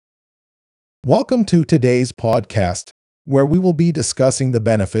Welcome to today's podcast, where we will be discussing the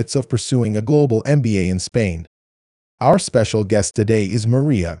benefits of pursuing a global MBA in Spain. Our special guest today is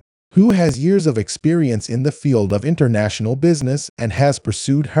Maria, who has years of experience in the field of international business and has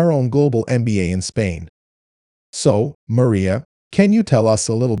pursued her own global MBA in Spain. So, Maria, can you tell us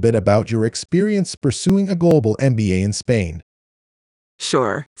a little bit about your experience pursuing a global MBA in Spain?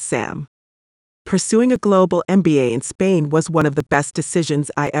 Sure, Sam. Pursuing a global MBA in Spain was one of the best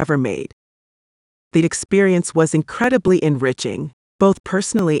decisions I ever made. The experience was incredibly enriching, both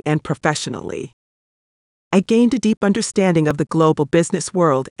personally and professionally. I gained a deep understanding of the global business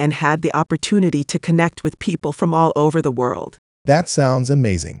world and had the opportunity to connect with people from all over the world. That sounds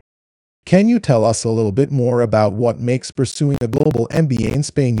amazing. Can you tell us a little bit more about what makes pursuing a global MBA in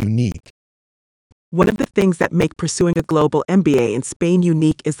Spain unique? One of the things that make pursuing a global MBA in Spain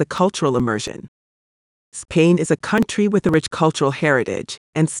unique is the cultural immersion. Spain is a country with a rich cultural heritage,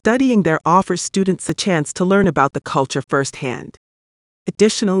 and studying there offers students a chance to learn about the culture firsthand.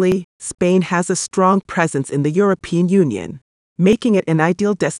 Additionally, Spain has a strong presence in the European Union, making it an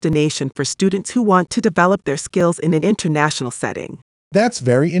ideal destination for students who want to develop their skills in an international setting. That's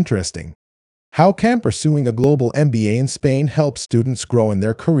very interesting. How can pursuing a global MBA in Spain help students grow in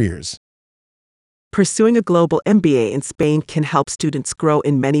their careers? Pursuing a global MBA in Spain can help students grow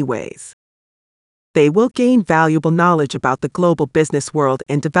in many ways. They will gain valuable knowledge about the global business world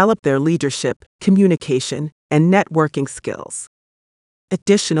and develop their leadership, communication, and networking skills.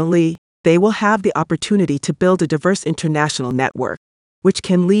 Additionally, they will have the opportunity to build a diverse international network, which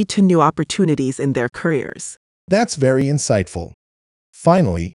can lead to new opportunities in their careers. That's very insightful.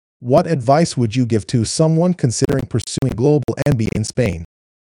 Finally, what advice would you give to someone considering pursuing a global MBA in Spain?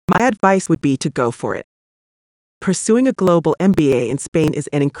 My advice would be to go for it. Pursuing a global MBA in Spain is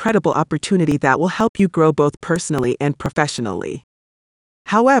an incredible opportunity that will help you grow both personally and professionally.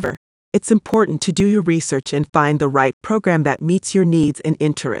 However, it's important to do your research and find the right program that meets your needs and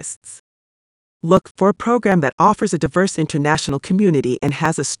interests. Look for a program that offers a diverse international community and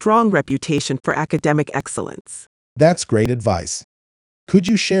has a strong reputation for academic excellence. That's great advice. Could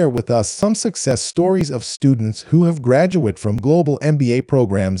you share with us some success stories of students who have graduated from global MBA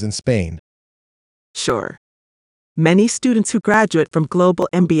programs in Spain? Sure. Many students who graduate from global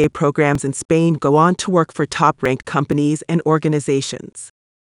MBA programs in Spain go on to work for top-ranked companies and organizations.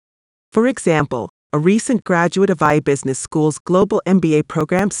 For example, a recent graduate of Business School's global MBA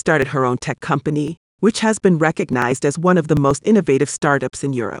program started her own tech company, which has been recognized as one of the most innovative startups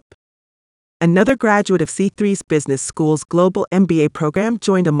in Europe. Another graduate of C3's Business School's global MBA program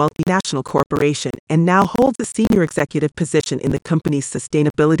joined a multinational corporation and now holds a senior executive position in the company's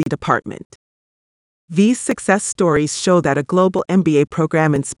sustainability department. These success stories show that a global MBA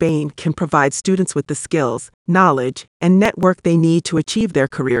program in Spain can provide students with the skills, knowledge, and network they need to achieve their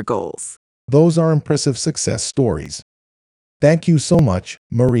career goals. Those are impressive success stories. Thank you so much,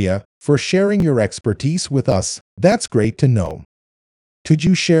 Maria, for sharing your expertise with us. That's great to know. Could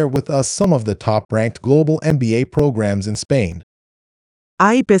you share with us some of the top-ranked global MBA programs in Spain?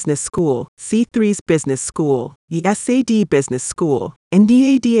 Business School, C3's Business School, the SAD Business School, and the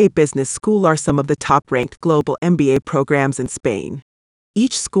ADA Business School are some of the top-ranked global MBA programs in Spain.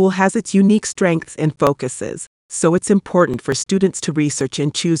 Each school has its unique strengths and focuses, so it's important for students to research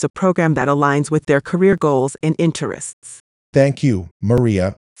and choose a program that aligns with their career goals and interests. Thank you,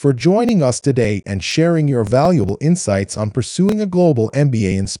 Maria, for joining us today and sharing your valuable insights on pursuing a global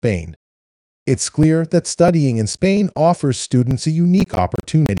MBA in Spain. It's clear that studying in Spain offers students a unique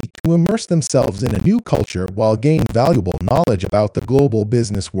opportunity to immerse themselves in a new culture while gaining valuable knowledge about the global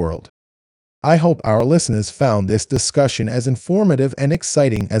business world. I hope our listeners found this discussion as informative and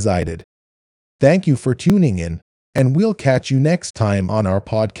exciting as I did. Thank you for tuning in, and we'll catch you next time on our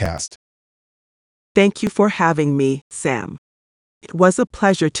podcast. Thank you for having me, Sam. It was a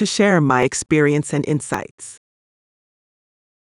pleasure to share my experience and insights.